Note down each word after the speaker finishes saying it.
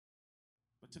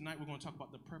But tonight we're going to talk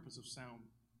about the purpose of sound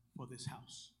for this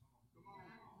house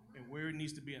and where it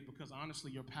needs to be at. Because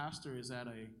honestly, your pastor is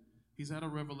he's at a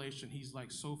revelation. He's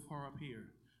like so far up here.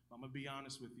 But I'm going to be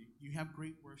honest with you. You have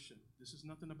great worship. This is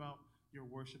nothing about your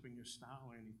worship and your style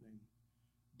or anything.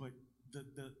 But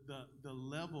the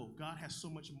level, God has so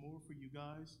much more for you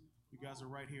guys. You guys are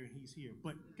right here and he's here.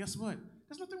 But guess what?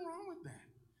 There's nothing wrong with that.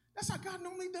 That's how God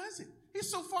normally does it. He's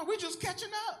so far, we're just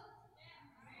catching up.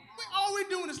 All we're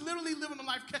doing is literally living a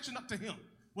life catching up to him.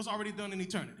 What's already done in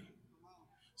eternity.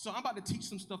 So I'm about to teach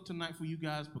some stuff tonight for you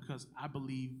guys because I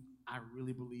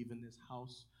really believe in this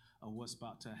house of what's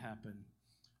about to happen.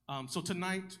 So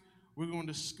tonight, we're going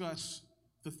to discuss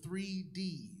the 3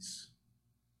 D's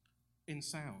in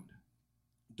sound: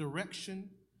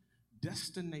 direction,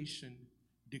 destination,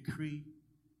 decree,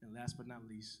 and last but not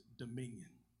least, dominion.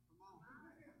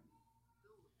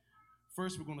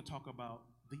 First, we're going to talk about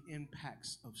the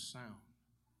impacts of sound.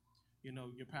 You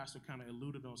know, your pastor kind of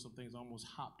alluded on some things. I almost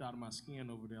hopped out of my skin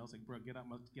over there. I was like, bro, get out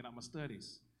my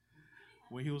studies.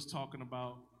 Where he was talking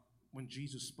about when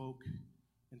Jesus spoke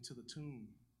into the tomb.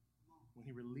 When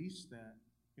he released that,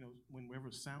 you know,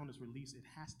 whenever sound is released, it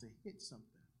has to hit something.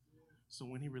 So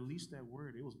when he released that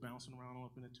word, it was bouncing around all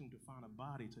up in the tomb to find a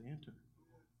body to enter.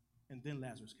 And then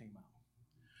Lazarus came out.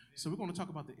 So we're going to talk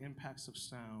about the impacts of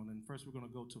sound. And first we're going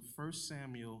to go to 1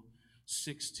 Samuel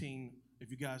 16.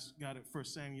 If you guys got it, 1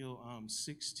 Samuel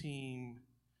 16,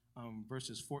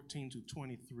 verses 14 to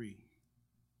 23.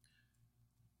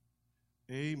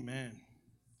 Amen.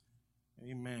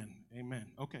 Amen. Amen.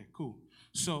 Okay, cool.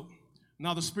 So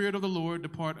now the Spirit of the Lord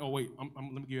depart. Oh, wait. Let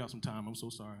me give you all some time. I'm so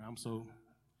sorry.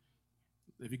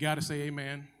 If you got to say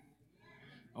amen.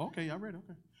 Okay, y'all ready?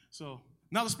 Okay. So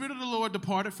now the Spirit of the Lord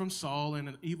departed from Saul, and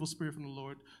an evil spirit from the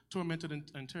Lord tormented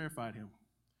and terrified him.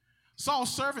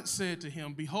 Saul's servant said to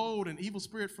him, behold, an evil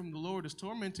spirit from the Lord is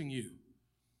tormenting you.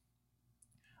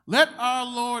 Let our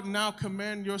Lord now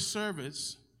command your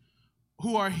servants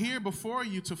who are here before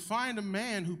you to find a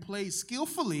man who plays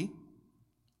skillfully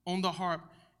on the harp,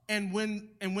 and when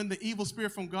the evil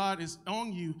spirit from God is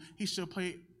on you, he shall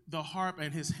play the harp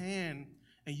at his hand,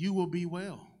 and you will be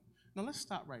well. Now let's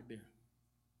stop right there.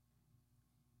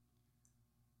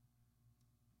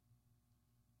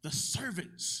 The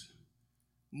servants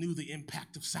knew the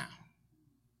impact of sound.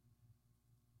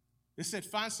 It said,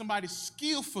 find somebody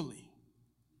skillfully.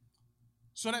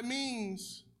 So that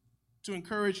means, to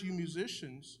encourage you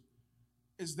musicians,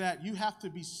 is that you have to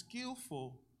be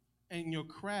skillful in your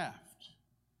craft.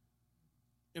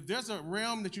 If there's a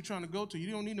realm that you're trying to go to, you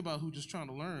don't need anybody who's just trying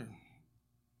to learn.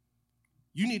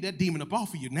 You need that demon up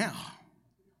off of you now.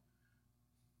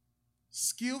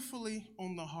 Skillfully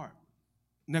on the harp.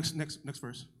 Next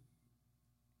verse.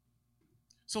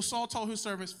 So Saul told his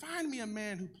servants, find me a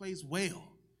man who plays well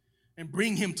and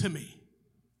bring him to me.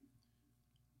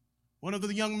 One of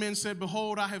the young men said,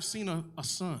 behold, I have seen a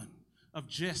son of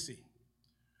Jesse,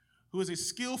 who is a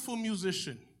skillful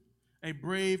musician, a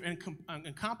brave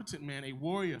and competent man, a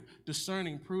warrior,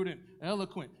 discerning, prudent,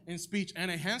 eloquent in speech,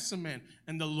 and a handsome man,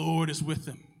 and the Lord is with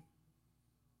him.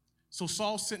 So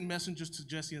Saul sent messengers to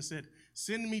Jesse and said,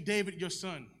 send me David, your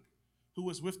son, who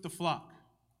was with the flock.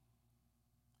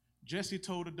 Jesse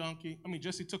took a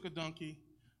donkey,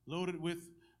 loaded with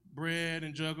bread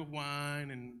and jug of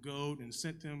wine and goat, and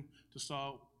sent him to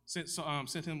Saul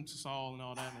and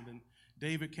all that. And then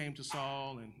David came to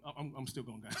Saul, and I'm still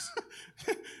going, guys.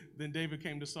 Then David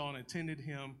came to Saul and attended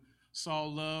him.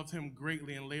 Saul loved him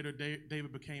greatly, and later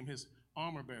David became his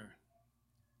armor bearer.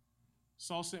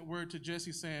 Saul sent word to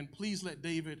Jesse saying, please let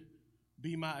David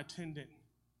be my attendant,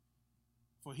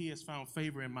 for he has found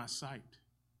favor in my sight.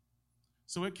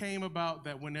 So it came about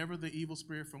that whenever the evil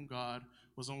spirit from God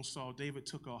was on Saul, David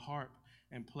took a harp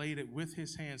and played it with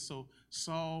his hands, so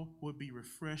Saul would be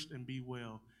refreshed and be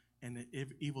well, and the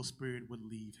evil spirit would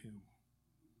leave him.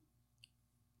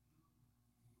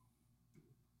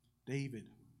 David,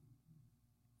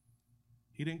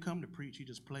 he didn't come to preach, he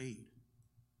just played.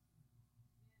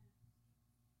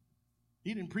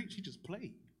 He didn't preach, he just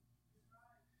played.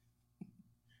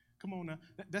 Come on now.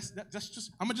 That's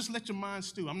just, I'm going to just let your mind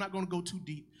stew. I'm not going to go too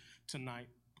deep tonight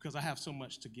because I have so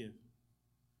much to give.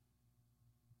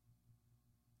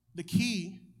 The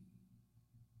key,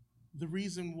 the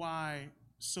reason why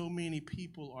so many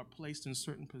people are placed in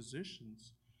certain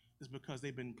positions is because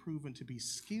they've been proven to be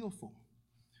skillful.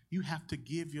 You have to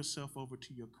give yourself over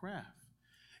to your craft.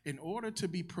 In order to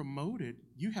be promoted,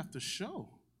 you have to show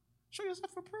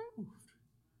yourself approved.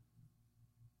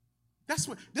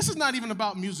 This is not even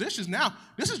about musicians now.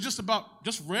 This is just about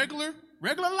just regular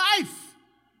life.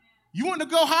 You want to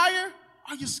go higher?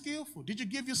 Are you skillful? Did you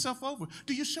give yourself over?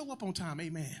 Do you show up on time?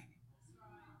 Amen.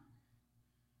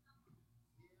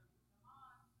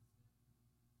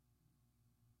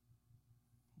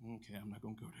 Okay, I'm not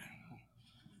going to go there.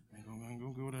 I'm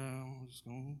going to go there. I'm just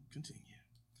going to continue.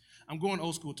 I'm going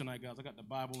old school tonight, guys. I got the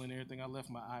Bible and everything. I left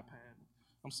my iPad.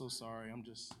 I'm so sorry. I'm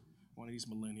just one of these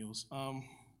millennials.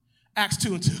 Acts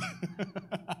 2 and 2.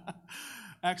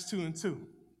 Acts 2 and 2.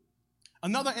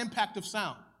 Another impact of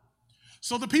sound.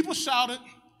 So the people shouted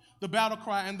the battle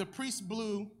cry, and the priest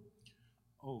blew.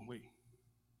 Oh, wait.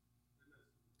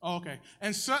 Oh, okay.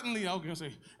 And suddenly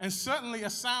a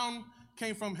sound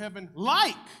came from heaven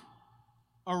like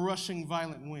a rushing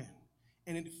violent wind,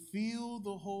 and it filled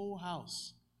the whole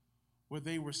house where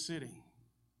they were sitting.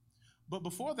 But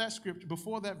before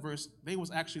that verse, they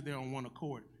was actually there on one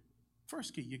accord.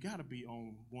 First key, you got to be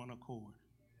on one accord.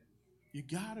 You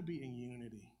got to be in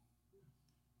unity.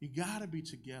 You got to be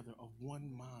together of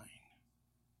one mind.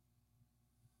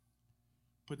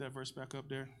 Put that verse back up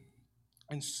there.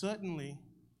 And suddenly,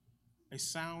 a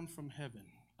sound from heaven,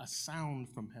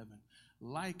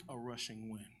 like a rushing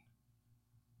wind.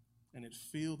 And it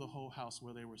filled the whole house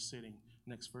where they were sitting.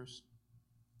 Next verse.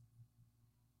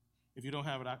 If you don't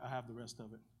have it, I have the rest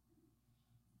of it.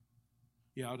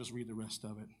 Yeah, I'll just read the rest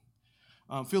of it.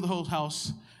 Filled the whole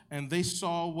house, and they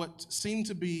saw what seemed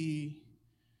to be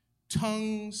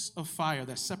tongues of fire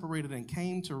that separated and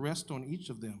came to rest on each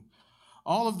of them.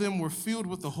 All of them were filled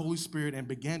with the Holy Spirit and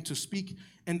began to speak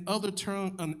in other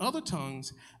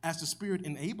tongues as the Spirit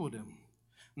enabled them.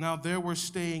 Now there were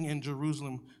staying in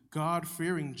Jerusalem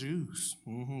God-fearing Jews,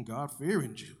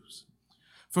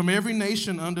 from every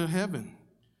nation under heaven.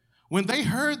 When they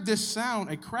heard this sound,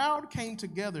 a crowd came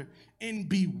together in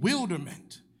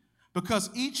bewilderment because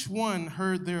each one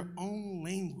heard their own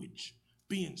language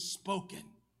being spoken.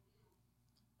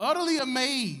 Utterly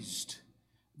amazed,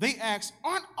 they asked,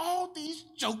 aren't all these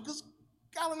jokers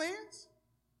Galileans?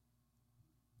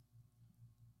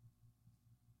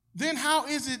 Then how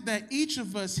is it that each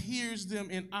of us hears them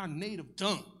in our native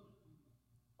tongue?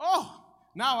 Oh,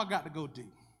 now I got to go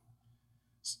deep.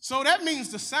 So that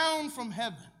means the sound from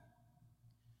heaven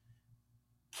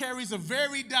carries a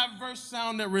very diverse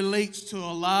sound that relates to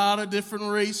a lot of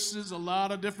different races, a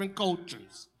lot of different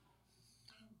cultures.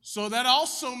 So that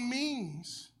also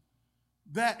means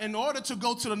that in order to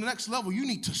go to the next level, you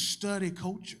need to study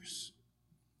cultures.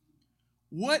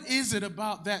 What is it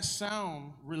about that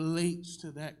sound relates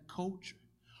to that culture?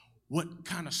 What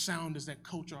kind of sound does that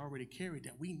culture already carry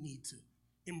that we need to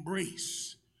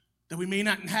embrace, that we may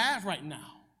not have right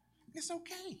now? It's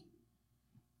okay.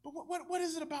 But what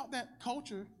is it about that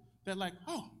culture that like,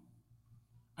 oh,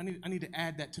 I need to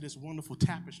add that to this wonderful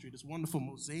tapestry, this wonderful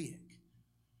mosaic?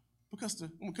 Because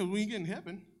when you get in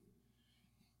heaven,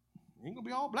 it ain't going to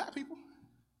be all black people.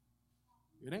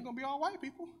 It ain't going to be all white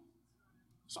people.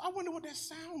 So I wonder what that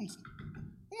sounds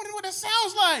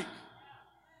like.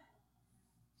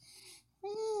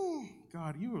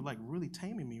 God, you are like really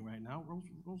taming me right now. I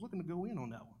was looking to go in on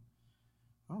that one.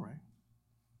 All right.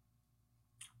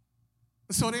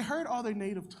 So they heard all their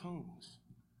native tongues.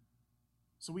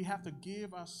 So we have to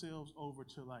give ourselves over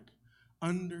to like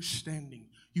understanding.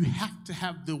 You have to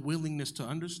have the willingness to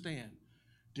understand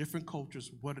different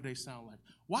cultures. What do they sound like?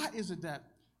 Why is it that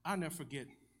I'll never forget?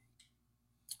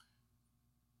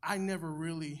 I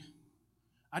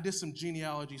did some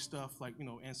genealogy stuff like,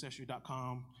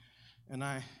 Ancestry.com, and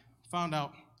I found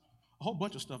out a whole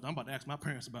bunch of stuff that I'm about to ask my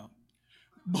parents about.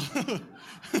 I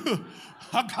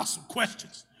got some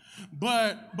questions.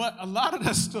 But a lot of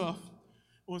that stuff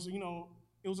was,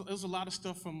 it was a lot of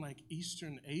stuff from like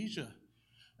Eastern Asia.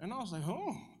 And I was like,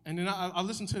 oh. And then I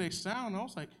listened to their sound, and I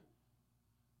was like,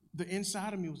 the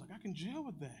inside of me was like, I can gel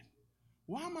with that.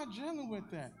 Why am I gelling with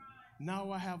that?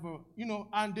 Now I have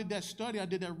I did that study, I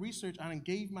did that research, I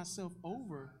gave myself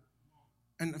over.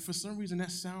 And for some reason,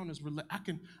 that sound is, I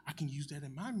can use that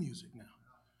in my music now.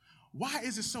 Why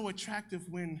is it so attractive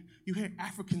when you hear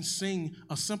Africans sing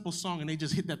a simple song and they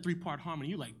just hit that 3-part harmony?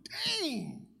 You're like,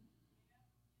 dang.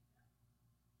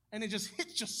 And it just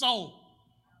hits your soul.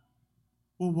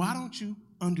 Well, why don't you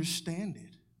understand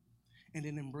it and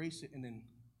then embrace it and then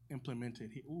implement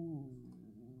it here? Ooh,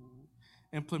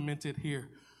 implement it here.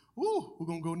 Ooh, we're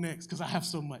going to go next because I have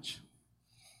so much.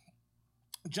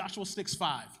 Joshua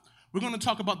 6:5. We're going to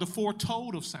talk about the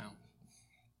foretold of sound.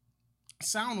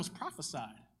 Sound was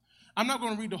prophesied. I'm not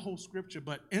going to read the whole scripture,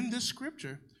 but in this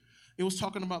scripture, it was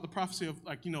talking about the prophecy of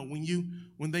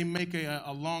when they make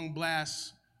a long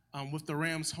blast with the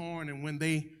ram's horn, and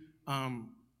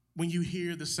when you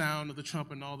hear the sound of the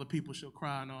trumpet and all the people shall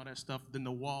cry and all that stuff, then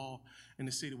the wall and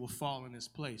the city will fall in its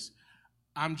place.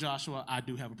 I'm Joshua. I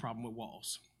do have a problem with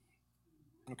walls.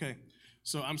 Okay,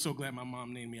 so I'm so glad my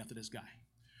mom named me after this guy.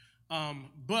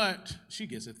 But she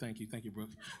gets it. Thank you, Brooke.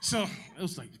 So it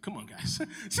was like, come on, guys.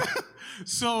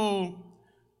 So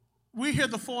we hear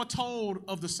the foretold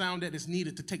of the sound that is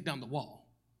needed to take down the wall.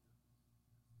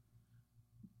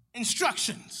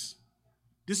 Instructions.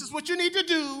 This is what you need to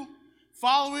do.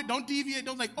 Follow it. Don't deviate.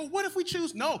 Don't like, oh, what if we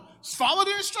choose? No. Follow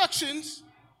the instructions,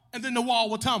 and then the wall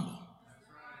will tumble.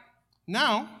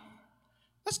 Now,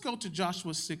 let's go to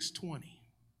Joshua 6:20.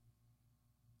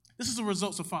 This is the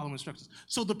results of following instructions.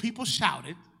 So the people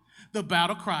shouted the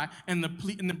battle cry, and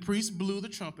the priest blew the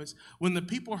trumpets. When the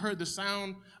people heard the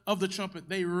sound of the trumpet,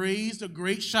 they raised a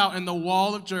great shout, and the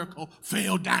wall of Jericho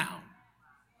fell down.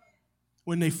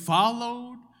 When they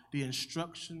followed the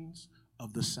instructions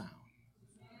of the sound.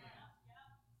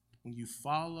 When you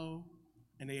follow,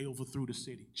 and they overthrew the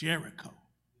city, Jericho.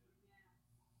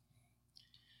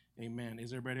 Amen.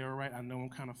 Is everybody all right? I know I'm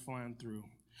kind of flying through.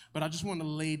 But I just want to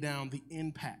lay down the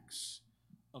impacts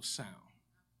of sound.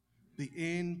 The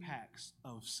impacts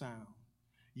of sound.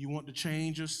 You want to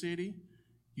change your city?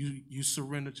 You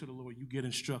surrender to the Lord. You get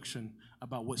instruction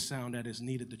about what sound that is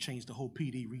needed to change the whole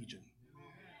PD region.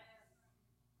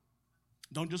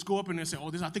 Don't just go up in there and say,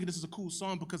 I think this is a cool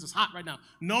song because it's hot right now.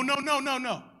 No.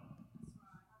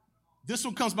 This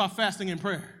one comes by fasting and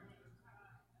prayer.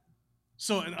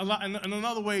 So in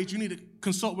another way, you need to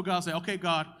consult with God and say, okay,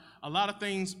 God, a lot of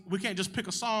things, we can't just pick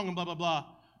a song and blah, blah, blah.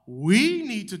 We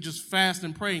need to just fast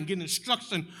and pray and get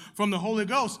instruction from the Holy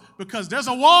Ghost because there's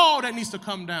a wall that needs to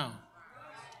come down.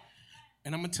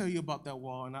 And I'm going to tell you about that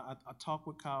wall. And I talked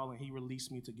with Kyle, and he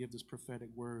released me to give this prophetic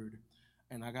word.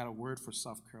 And I got a word for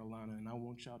South Carolina, and I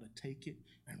want y'all to take it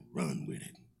and run with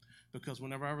it. Because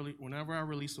whenever I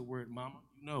release a word, Mama,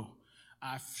 you know,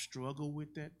 I struggle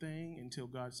with that thing until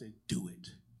God said, do it.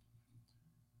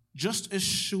 Just as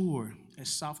sure as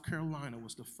South Carolina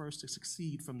was the first to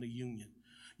succeed from the Union,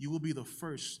 you will be the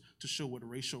first to show what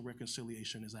racial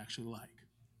reconciliation is actually like.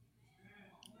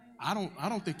 I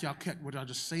don't think y'all kept what I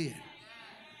just said.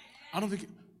 I don't think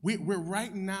we're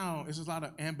right now. There's a lot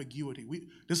of ambiguity.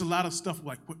 There's a lot of stuff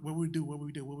like what we do.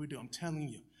 I'm telling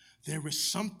you, there is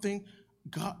something.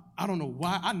 God, I don't know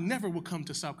why. I never would come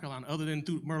to South Carolina other than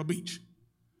through Myrtle Beach.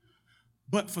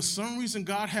 But for some reason,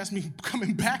 God has me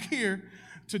coming back here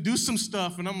to do some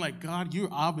stuff. And I'm like, God, you're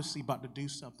obviously about to do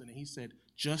something. And he said,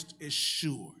 just as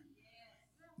sure.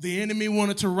 The enemy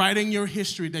wanted to write in your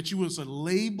history that you was a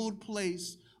labeled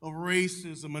place of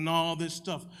racism and all this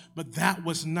stuff. But that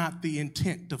was not the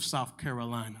intent of South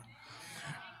Carolina.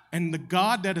 And the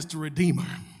God that is the Redeemer,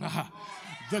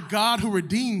 the God who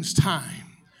redeems time,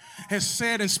 has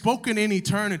said and spoken in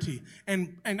eternity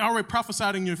and already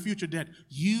prophesied in your future that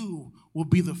you will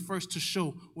be the first to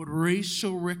show what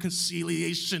racial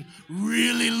reconciliation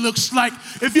really looks like.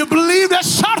 If you believe that,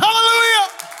 shout hallelujah.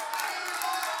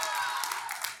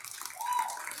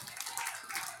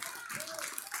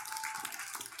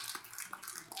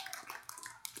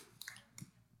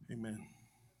 Amen.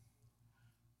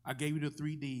 I gave you the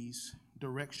 3 Ds: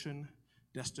 direction,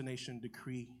 destination,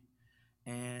 decree,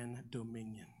 and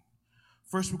dominion.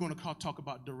 First, we're going to talk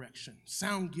about direction.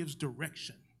 Sound gives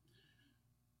direction.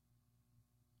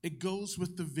 It goes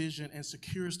with the vision and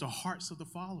secures the hearts of the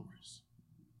followers.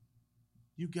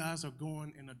 You guys are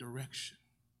going in a direction.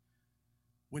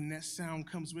 When that sound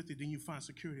comes with it, then you find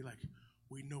security, like,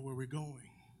 we know where we're going.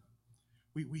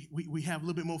 We have a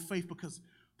little bit more faith because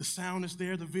the sound is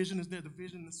there, the vision is there, the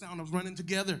vision and the sound are running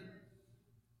together.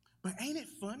 But ain't it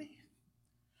funny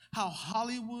how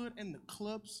Hollywood and the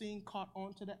club scene caught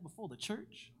on to that before the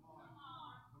church?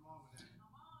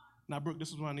 Now, Brooke, this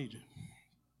is what I need you.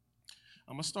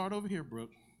 I'm going to start over here,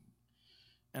 Brooke,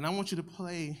 and I want you to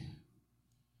play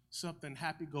something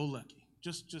happy-go-lucky.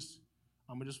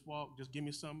 I'm going to just walk, just give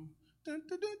me something, dun,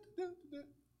 dun, dun, dun, dun,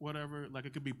 whatever, like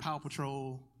it could be Paw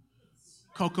Patrol,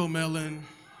 Coco Melon.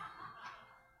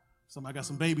 Somebody got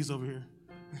some babies over here.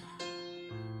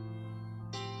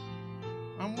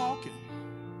 I'm walking.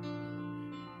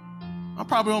 I'm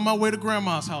probably on my way to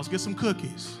grandma's house, get some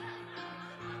cookies.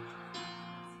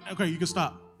 Okay, you can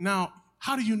stop. Now,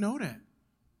 how do you know that?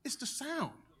 It's the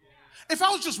sound. If I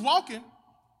was just walking,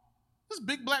 this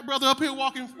big black brother up here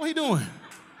walking, what he doing?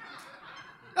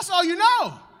 That's all you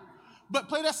know. But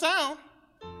play that sound.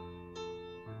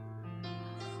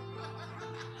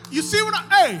 You see what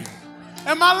hey,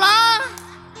 am I lying?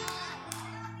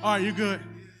 All right, you're good.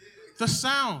 The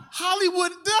sound.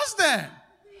 Hollywood does that.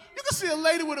 You can see a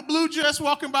lady with a blue dress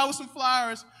walking by with some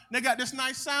flowers, and they got this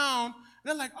nice sound. And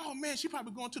they're like, oh, man, she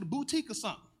probably going to the boutique or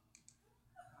something.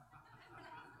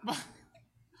 But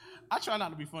I try not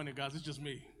to be funny, guys. It's just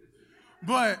me.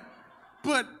 But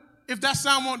if that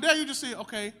sound won't there, you just say,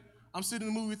 okay, I'm sitting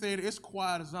in the movie theater. It's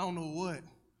quiet as I don't know what.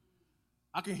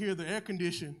 I can hear the air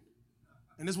condition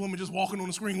and this woman just walking on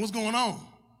the screen. What's going on?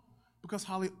 Because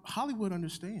Hollywood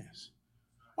understands.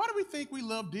 Why do we think we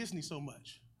love Disney so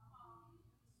much?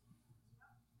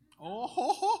 Oh,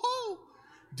 ho, ho, ho.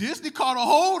 Disney caught a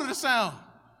hold of the sound.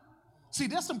 See,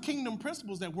 there's some kingdom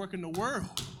principles that work in the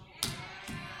world.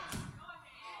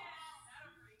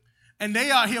 And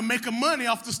they out here making money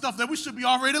off the stuff that we should be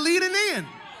already leading in.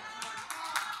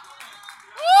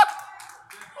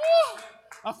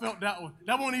 I felt that one.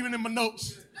 That wasn't even in my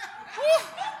notes.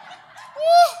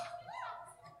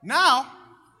 Now,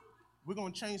 we're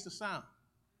going to change the sound.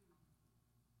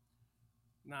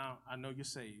 Now, I know you're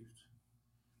saved,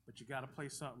 but you got to play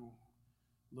something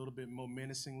a little bit more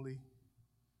menacingly,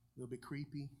 a little bit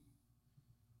creepy,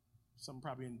 something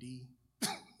probably in D.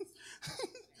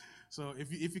 So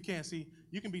if you can't see,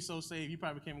 you can be so saved, you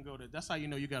probably can't even go there. That's how you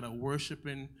know you got a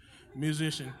worshiping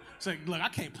musician. It's like, look, I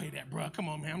can't play that, bro. Come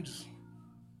on, man. I'm just...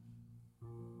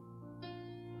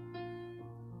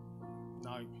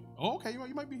 No. Oh, okay,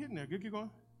 you might be hitting there. Good, keep going.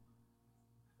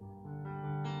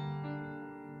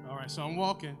 All right, so I'm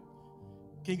walking.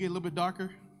 Can you get a little bit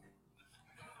darker?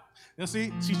 You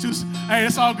see? She's too... Hey,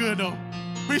 it's all good, though.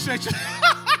 Appreciate you.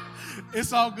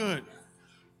 It's all good.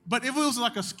 But if it was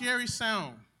like a scary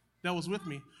sound that was with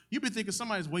me, you'd be thinking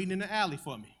somebody's waiting in the alley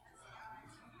for me.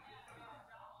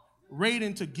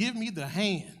 Waiting to give me the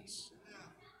hands.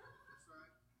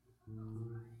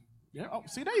 Yeah. Oh,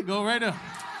 see, there you go, right there.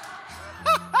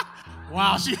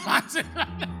 Wow, she finds it.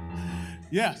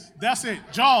 Yes, that's it.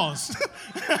 Jaws.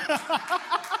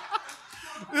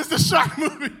 It's the shark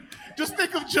movie. Just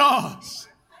think of Jaws.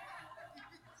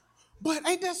 But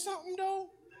ain't that something, though?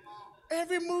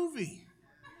 Every movie.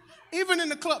 Even in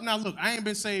the club. Now, look, I ain't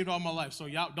been saved all my life, so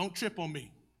y'all don't trip on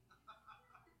me.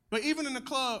 But even in the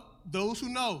club, those who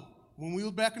know, when we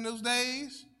was back in those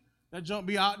days, that junk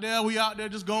be out there. We out there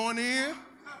just going in.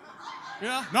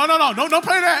 Yeah. No. Don't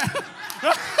play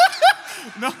that.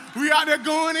 No, we out there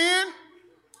going in.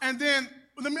 And then,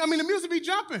 the music be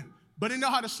jumping. But they know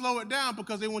how to slow it down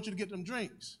because they want you to get them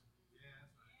drinks.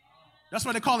 That's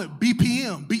why they call it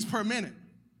BPM, beats per minute.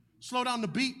 Slow down the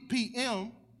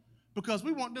BPM because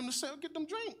we want them to get them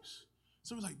drinks.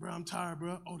 So we're like, bro, I'm tired,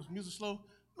 bro. Oh, this music slow.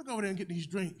 Let me go over there and get these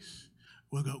drinks.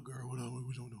 Wake up, girl. What up?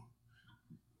 What you doing?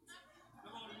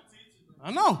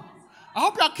 I know. I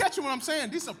hope y'all catching what I'm saying.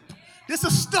 This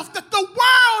is stuff that the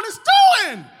world is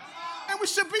doing. And we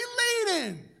should be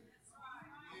leading.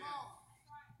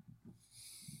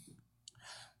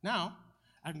 Now,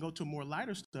 I can go to more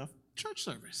lighter stuff, church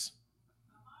service.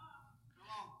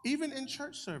 Even in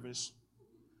church service,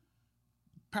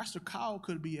 Pastor Kyle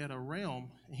could be at a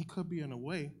realm, and he could be in a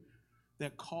way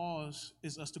that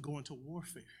causes us to go into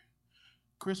warfare.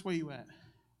 Chris, where you at?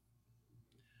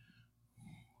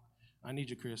 I need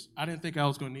you, Chris. I didn't think I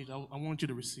was going to need you. I want you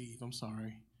to receive. I'm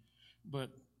sorry. But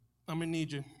I'm going to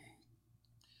need you.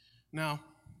 Now,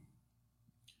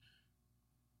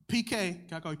 PK,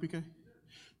 can I call you PK?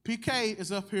 PK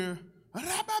is up here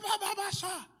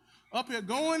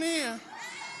going in.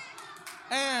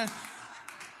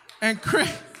 And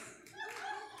Chris,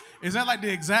 is that like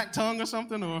the exact tongue or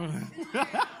something? Or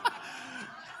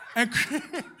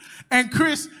and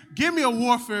Chris, give me a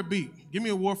warfare beat. Give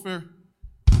me a warfare.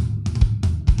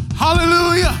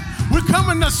 Hallelujah. We're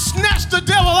coming to snatch the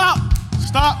devil out.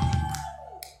 Stop.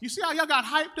 You see how y'all got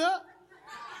hyped up?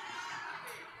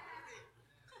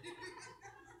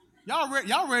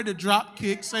 Y'all ready to drop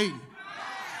kick Satan.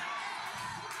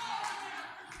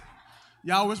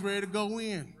 Y'all was ready to go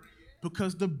in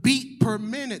because the beat per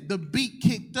minute, the beat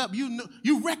kicked up. You know,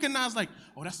 you recognize like,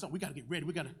 oh, that's something. We got to get ready.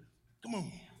 We got to, come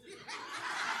on.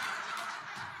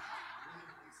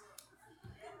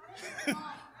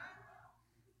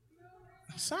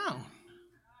 Sound.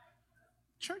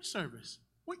 Church service.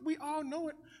 We all know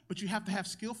it, but you have to have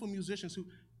skillful musicians who,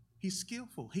 he's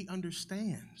skillful. He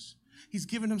understands. He's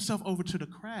given himself over to the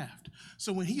craft.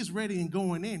 So when he's ready and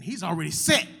going in, he's already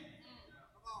set.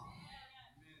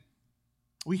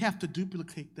 We have to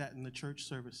duplicate that in the church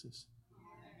services.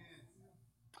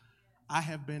 I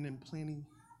have been in plenty,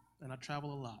 and I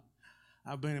travel a lot.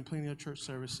 I've been in plenty of church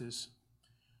services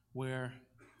where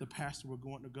the pastor were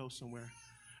going to go somewhere.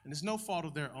 And it's no fault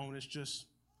of their own. It's just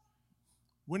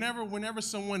whenever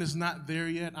someone is not there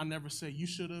yet, I never say, you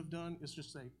should have done. It's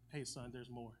just say, hey, son, there's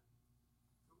more.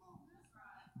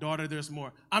 Daughter, there's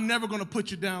more. I'm never going to put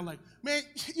you down like, man,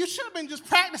 you should have been just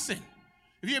practicing.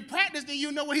 If you had practiced, then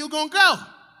you know where he was going to go.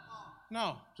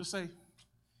 No, just say,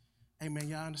 hey, man,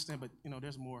 yeah, I understand, but,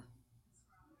 there's more.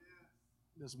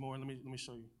 There's more. Let me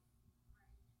show you.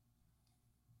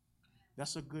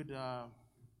 That's a good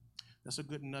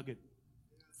nugget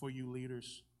for you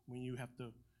leaders, when you have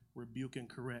to rebuke and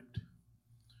correct.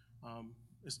 I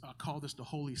call this the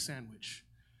holy sandwich.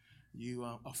 You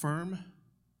affirm,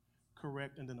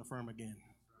 correct, and then affirm again.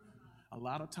 A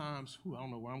lot of times, I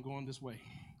don't know where I'm going this way.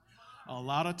 A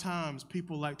lot of times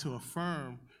people like to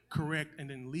affirm, correct, and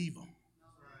then leave them.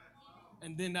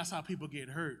 And then that's how people get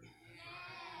hurt.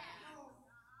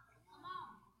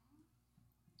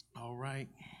 All right.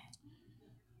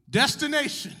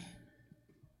 Destination.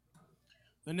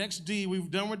 The next D,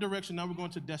 we've done with direction, now we're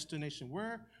going to destination.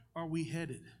 Where are we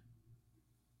headed?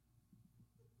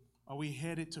 Are we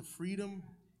headed to freedom,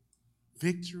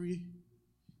 victory,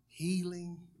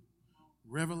 healing,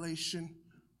 revelation?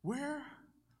 Where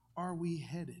are we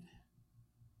headed?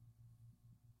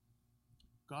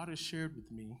 God has shared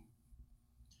with me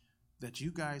that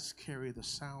you guys carry the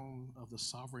sound of the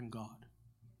sovereign God.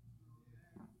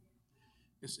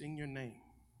 It's in your name.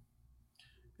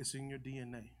 It's in your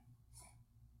DNA.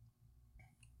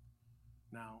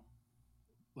 Now,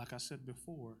 like I said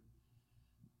before,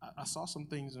 I saw some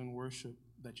things in worship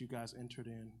that you guys entered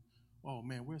in. Oh,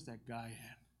 man, where's that guy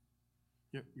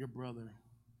at? Your brother.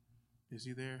 Is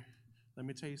he there? Let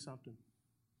me tell you something.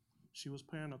 She was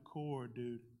playing a chord,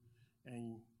 dude,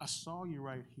 and I saw you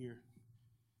right here,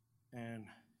 and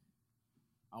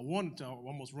I wanted to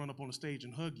almost run up on the stage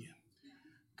and hug you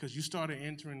because you started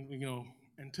entering,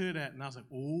 into that, and I was like,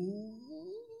 oh,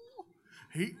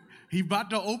 he about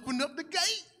to open up the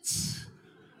gates.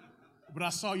 But I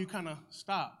saw you kind of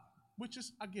stop, which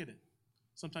is, I get it.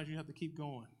 Sometimes you have to keep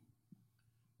going.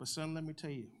 But son, let me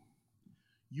tell you,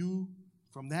 you,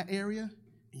 from that area,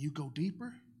 and you go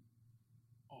deeper,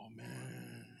 oh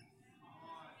man.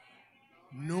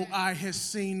 No eye has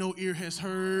seen, no ear has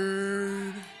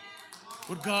heard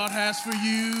what God has for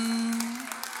you.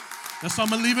 That's why I'm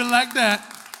going to leave it like that.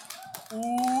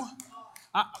 You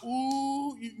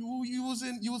was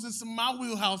in some my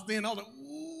wheelhouse then. I was like,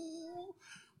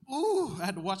 I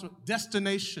had to watch my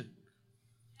destination.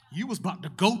 You was about to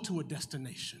go to a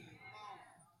destination.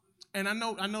 And I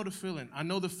know the feeling. I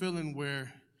know the feeling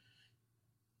where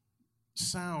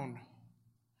sound,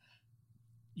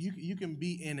 you can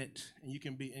be in it, and you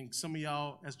can be, and some of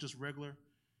y'all as just regular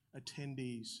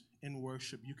attendees in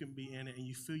worship, you can be in it and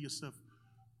you feel yourself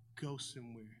go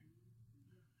somewhere.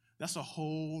 That's a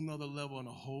whole nother level and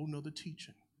a whole nother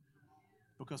teaching.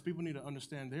 Because people need to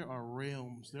understand there are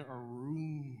realms, there are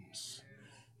rooms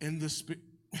in the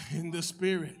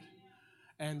spirit.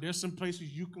 And there's some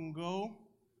places you can go.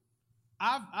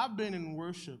 I've been in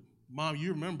worship. Mom,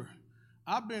 you remember.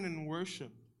 I've been in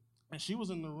worship, and she was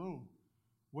in the room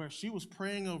where she was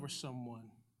praying over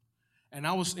someone. And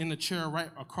I was in the chair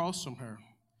right across from her.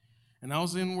 And I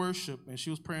was in worship, and she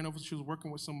was praying over, she was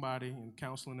working with somebody and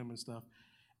counseling them and stuff.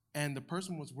 And the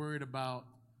person was worried about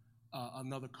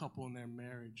another couple in their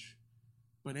marriage.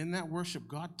 But in that worship,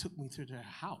 God took me to their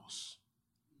house.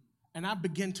 And I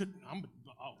began to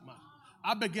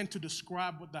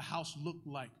describe what the house looked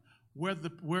like, where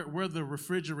the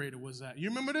refrigerator was at. You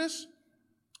remember this?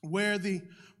 Where the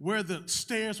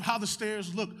stairs, how the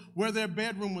stairs looked, where their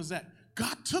bedroom was at.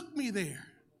 God took me there.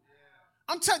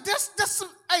 I'm telling you,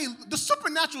 the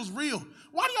supernatural is real.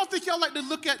 Why do y'all think y'all like to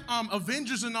look at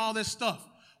Avengers and all this stuff?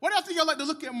 Why do y'all think y'all like to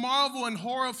look at Marvel and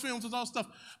horror films and all stuff?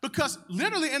 Because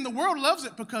literally, and the world loves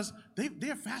it because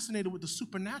they're fascinated with the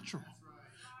supernatural.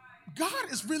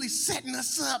 God is really setting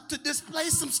us up to display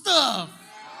some stuff.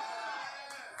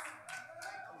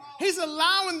 He's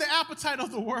allowing the appetite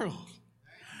of the world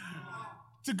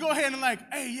to go ahead and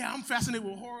hey, yeah, I'm fascinated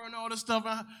with horror and all this stuff.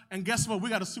 And guess what? We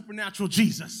got a supernatural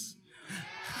Jesus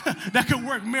that can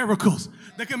work miracles,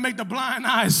 that can make the blind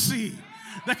eyes see,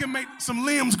 that can make some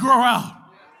limbs grow out.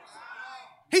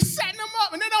 He's setting them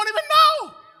up, and they don't even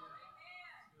know.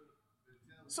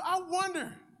 So I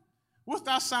wonder, with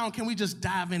our sound, can we just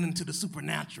dive into the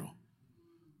supernatural?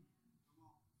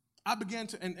 I began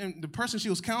to, and the person she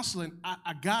was counseling,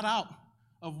 I got out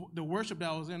of the worship that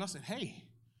I was in. I said, hey,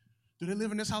 do they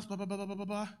live in this house? Blah, blah, blah, blah, blah,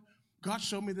 blah. God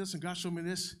showed me this, and God showed me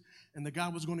this. And the guy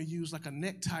was going to use a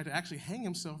necktie to actually hang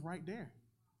himself right there.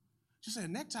 She said,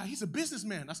 necktie? He's a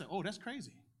businessman. I said, oh, that's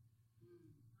crazy.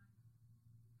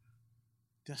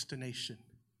 Destination.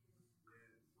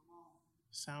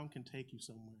 Sound can take you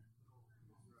somewhere.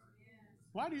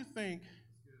 Why do you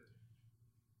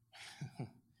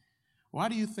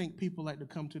think people like to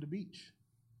come to the beach?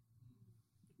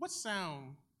 What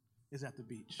sound is at the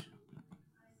beach?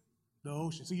 The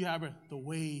ocean. So you have the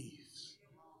waves.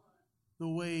 The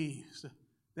waves.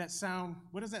 That sound,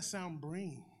 what does that sound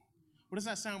bring? What does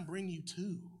that sound bring you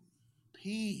to?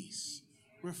 Peace,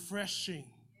 refreshing.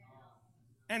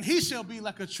 And he shall be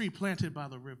like a tree planted by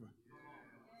the river.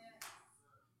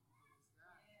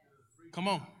 Come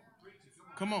on.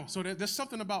 Come on. So there's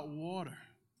something about water.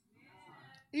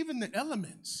 Even the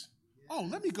elements. Oh,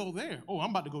 let me go there. Oh, I'm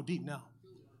about to go deep now.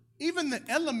 Even the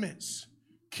elements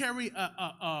carry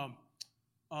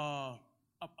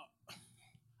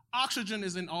oxygen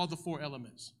is in all the 4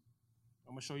 elements.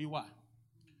 I'm going to show you why.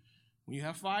 When you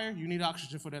have fire, you need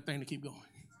oxygen for that thing to keep going.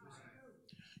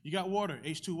 You got water,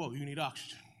 H2O, you need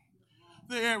oxygen.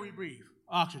 The air we breathe,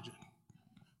 oxygen.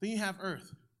 Then you have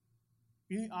earth.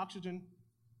 You need oxygen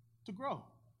to grow.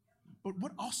 But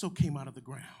what also came out of the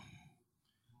ground?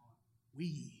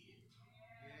 We,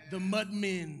 the mud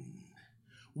men.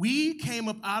 We came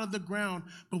up out of the ground,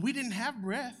 but we didn't have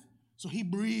breath, so he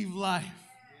breathed life.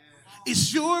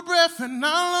 It's your breath in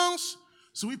our lungs,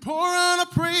 so we pour out a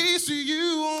praise to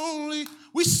you only.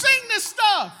 We sing this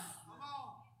stuff.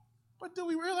 But do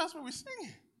we realize what we're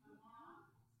singing?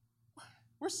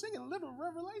 We're singing literal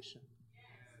revelation.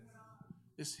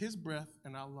 It's his breath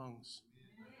in our lungs.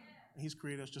 And he's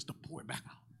created us just to pour it back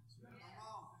out.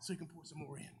 So he can pour some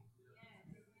more in.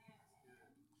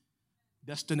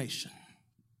 Destination.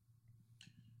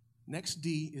 Next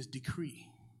D is decree.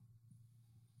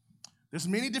 There's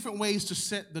many different ways to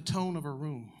set the tone of a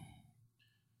room.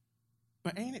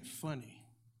 But ain't it funny?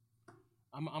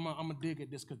 I'm going to dig at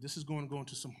this because this is going to go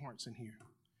into some hearts in here.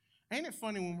 Ain't it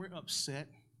funny when we're upset,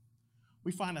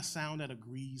 we find a sound that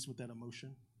agrees with that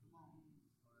emotion?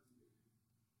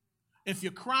 If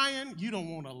you're crying, you don't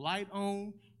want a light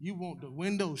on. You want the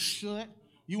windows shut.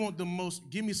 You want the most,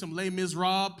 give me some Les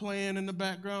Miserables playing in the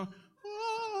background.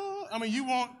 I mean, you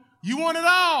want it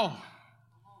all.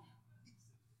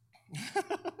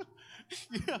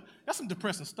 Yeah, that's some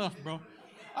depressing stuff, bro.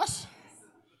 That's,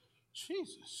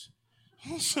 Jesus.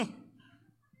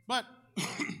 But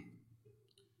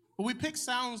we pick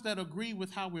sounds that agree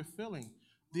with how we're feeling.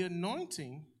 The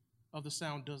anointing of the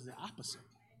sound does the opposite.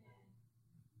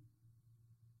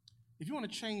 If you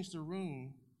want to change the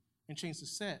room and change the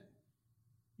set,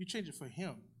 you change it for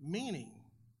him. Meaning,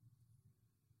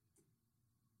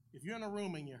 if you're in a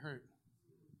room and you're hurt,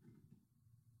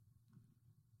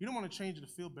 you don't want to change it to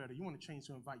feel better. You want to change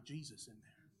to invite Jesus in there.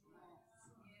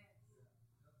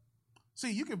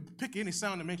 See, you can pick any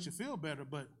sound that makes you feel better,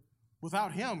 but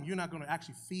without him, you're not going to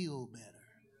actually feel better.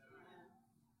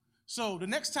 So the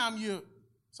next time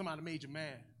somebody made you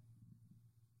mad,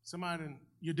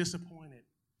 you're disappointed,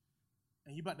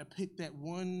 and you're about to pick that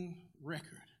one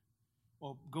record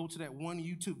or go to that one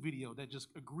YouTube video that just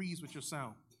agrees with your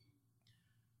sound,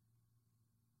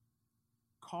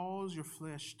 cause your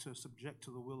flesh to subject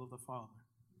to the will of the Father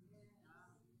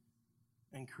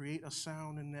and create a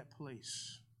sound in that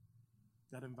place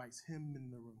that invites him in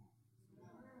the room.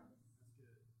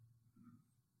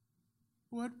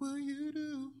 What will you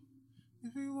do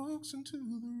if he walks into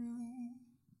the room?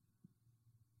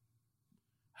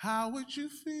 How would you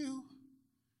feel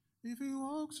if he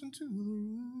walks into the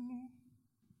room?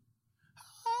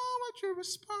 How would you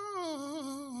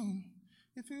respond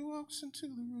if he walks into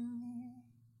the room?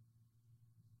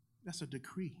 That's a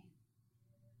decree.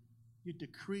 You're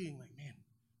decreeing like, man,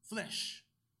 flesh,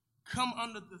 come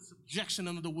under the subjection,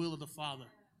 under the will of the Father,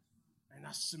 and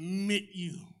I submit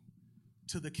you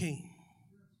to the King.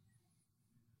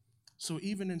 So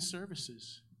even in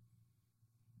services,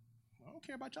 I don't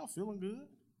care about y'all feeling good.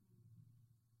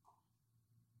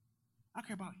 I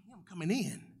care about him coming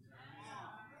in.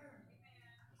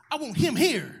 I want him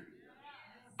here.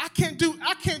 I can't do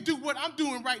what I'm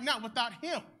doing right now without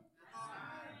him.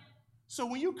 So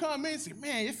when you come in and say,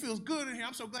 man, it feels good in here.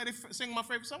 I'm so glad they sing my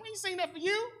favorite song. We ain't sing that for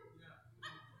you.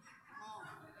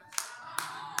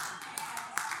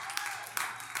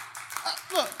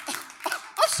 Look,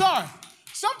 I'm sorry.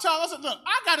 Sometimes I said, look,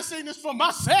 I got to sing this for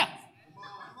myself.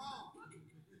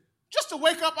 Just to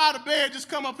wake up out of bed, just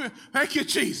come up here. Thank you,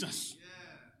 Jesus.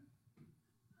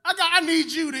 I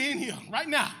need you to in here right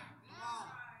now.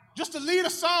 Just to lead a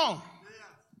song.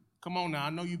 Come on now, I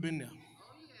know you've been there.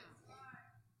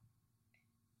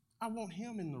 I want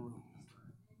him in the room.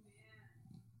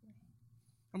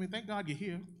 I mean, thank God you're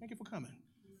here. Thank you for coming.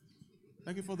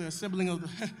 Thank you for the assembling of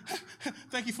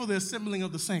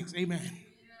the saints. Amen.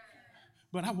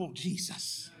 But I want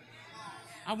Jesus.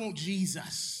 I want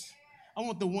Jesus. I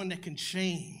want the one that can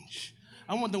change.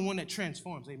 I want the one that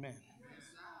transforms. Amen.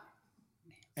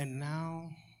 And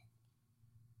now,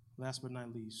 last but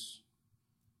not least,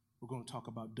 we're going to talk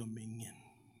about dominion.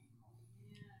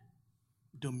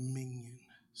 Dominion.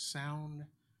 Sound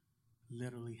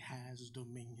literally has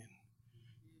dominion.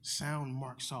 Sound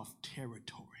marks off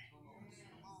territory.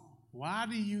 Why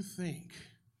do you think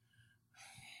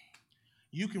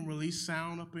you can release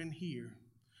sound up in here,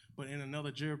 but in another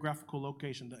geographical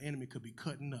location, the enemy could be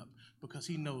cutting up because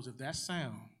he knows if that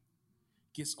sound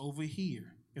gets over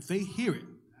here, if they hear it,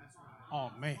 oh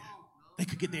man, they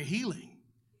could get their healing.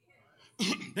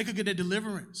 They could get their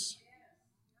deliverance.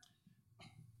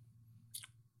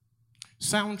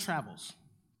 Sound travels.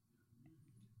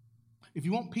 If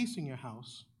you want peace in your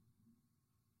house,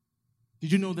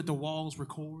 did you know that the walls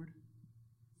record?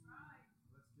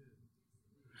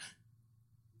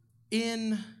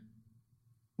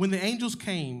 When the angels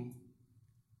came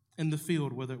in the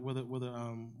field where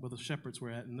the shepherds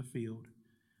were at in the field,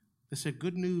 they said,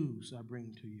 "Good news I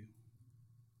bring to you.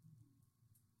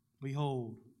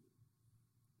 Behold."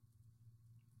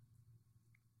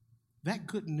 That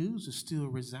good news is still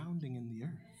resounding in the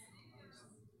earth.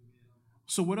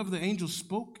 So whatever the angels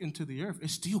spoke into the earth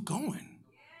is still going.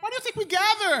 Why do you think we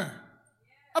gather?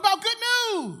 About good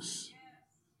news.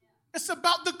 It's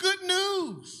about the good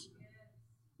news.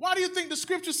 Why do you think the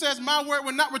scripture says my word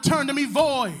will not return to me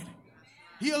void?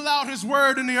 He allowed his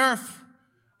word in the earth.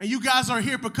 And you guys are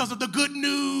here because of the good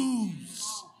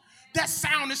news. That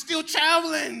sound is still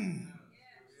traveling.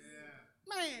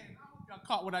 Man, I hope y'all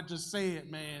caught what I just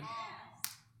said, man.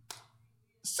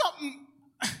 Something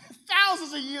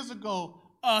thousands of years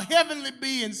ago, a heavenly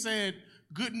being said,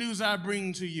 "Good news I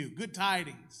bring to you," good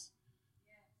tidings.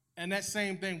 And that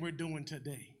same thing we're doing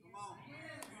today.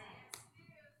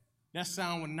 That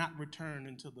sound will not return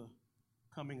until the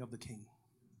coming of the King.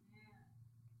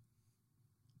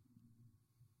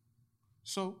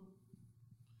 So,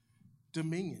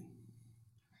 dominion.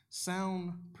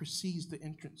 Sound precedes the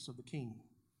entrance of the King.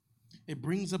 It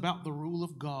brings about the rule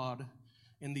of God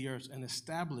in the earth and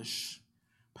establish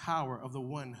power of the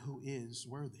one who is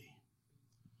worthy.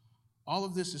 All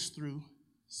of this is through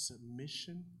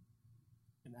submission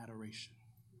and adoration.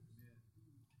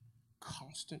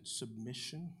 Constant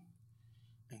submission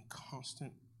and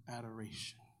constant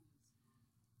adoration.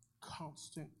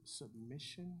 Constant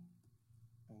submission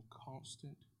and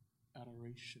constant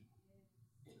adoration.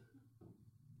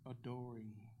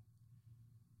 Adoring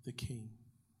the King.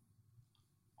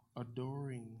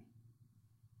 Adoring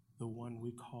the one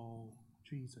we call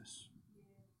Jesus.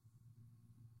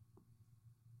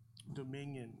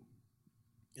 Dominion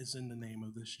is in the name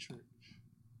of this church.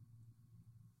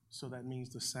 So that means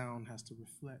the sound has to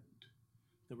reflect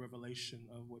the revelation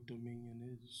of what dominion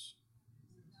is.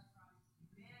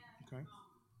 Okay?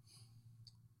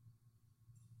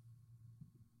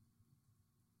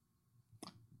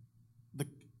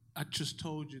 I just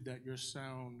told you that your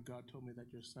sound, God told me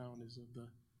that your sound is of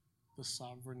the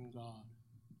sovereign God.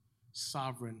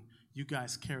 Sovereign. You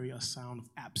guys carry a sound of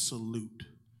absolute.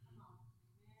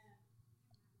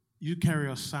 You carry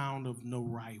a sound of no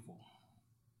rival.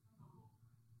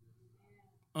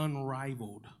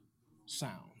 Unrivaled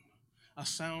sound. A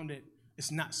sound that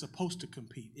is not supposed to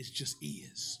compete. It just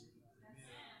is.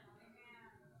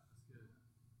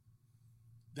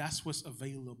 That's what's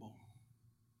available.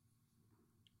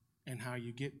 And how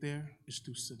you get there is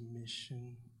through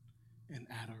submission and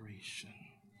adoration.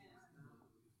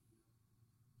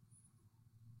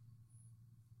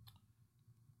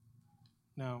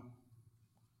 Now,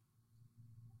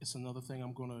 it's another thing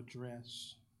I'm going to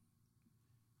address.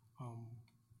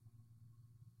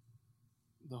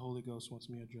 The Holy Ghost wants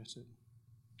me to address it.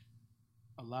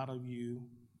 A lot of you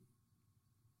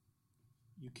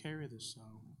carry this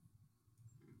sound,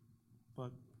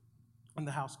 and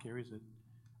the house carries it.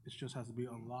 It just has to be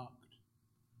unlocked.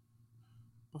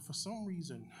 But for some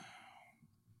reason,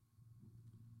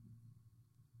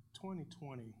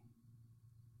 2020,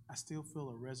 I still feel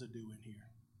a residue in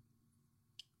here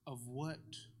of what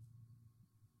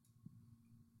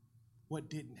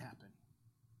didn't happen,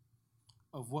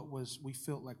 of what we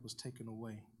felt like was taken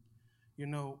away. You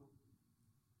know,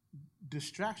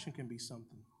 distraction can be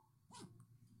something.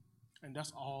 And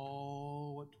that's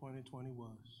all what 2020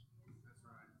 was.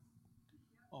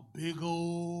 A big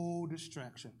old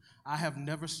distraction. I have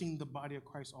never seen the body of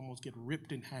Christ almost get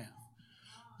ripped in half.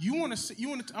 I'm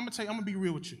gonna be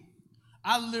real with you.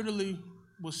 I literally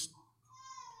was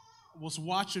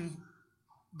watching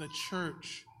the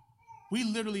church. We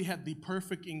literally had the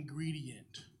perfect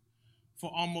ingredient for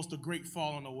almost a great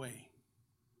falling away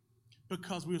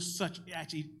because we were such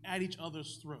at each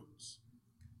other's throats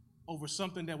over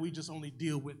something that we just only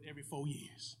deal with every 4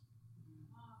 years.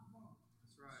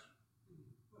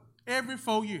 Every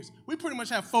 4 years. We pretty much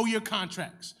have 4-year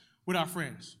contracts with our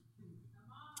friends.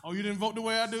 Oh, you didn't vote the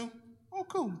way I do? Oh,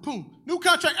 cool. Boom. New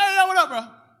contract. Hey, what up, bro?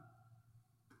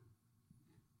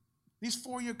 These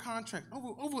 4-year contracts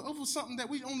over something that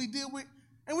we only deal with,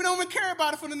 and we don't even care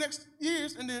about it for the next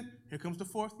years. And then here comes the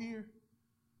 4th year.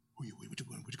 What you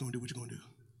gonna do? What you gonna do?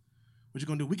 What you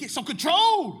gonna do? We get so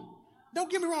controlled. Don't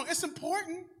get me wrong, it's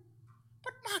important.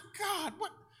 But my God,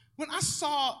 when I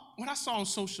saw on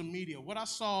social media, what I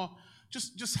saw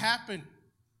just happen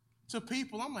to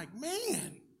people, I'm like,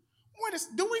 man,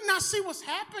 do we not see what's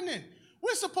happening?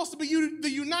 We're supposed to be the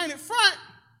united front,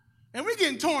 and we're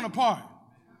getting torn apart.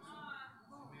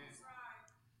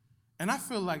 And I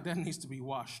feel like that needs to be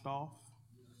washed off.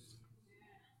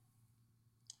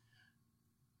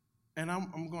 And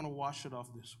I'm going to wash it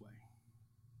off this way.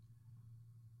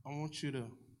 I want you to,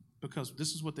 because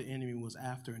this is what the enemy was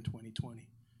after in 2020.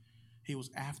 He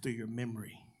was after your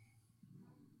memory.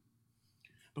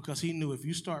 Because he knew if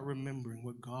you start remembering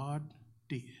what God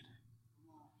did,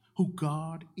 who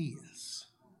God is,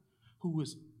 who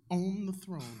is on the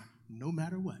throne no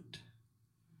matter what,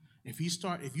 if you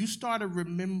started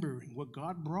remembering what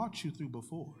God brought you through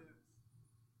before,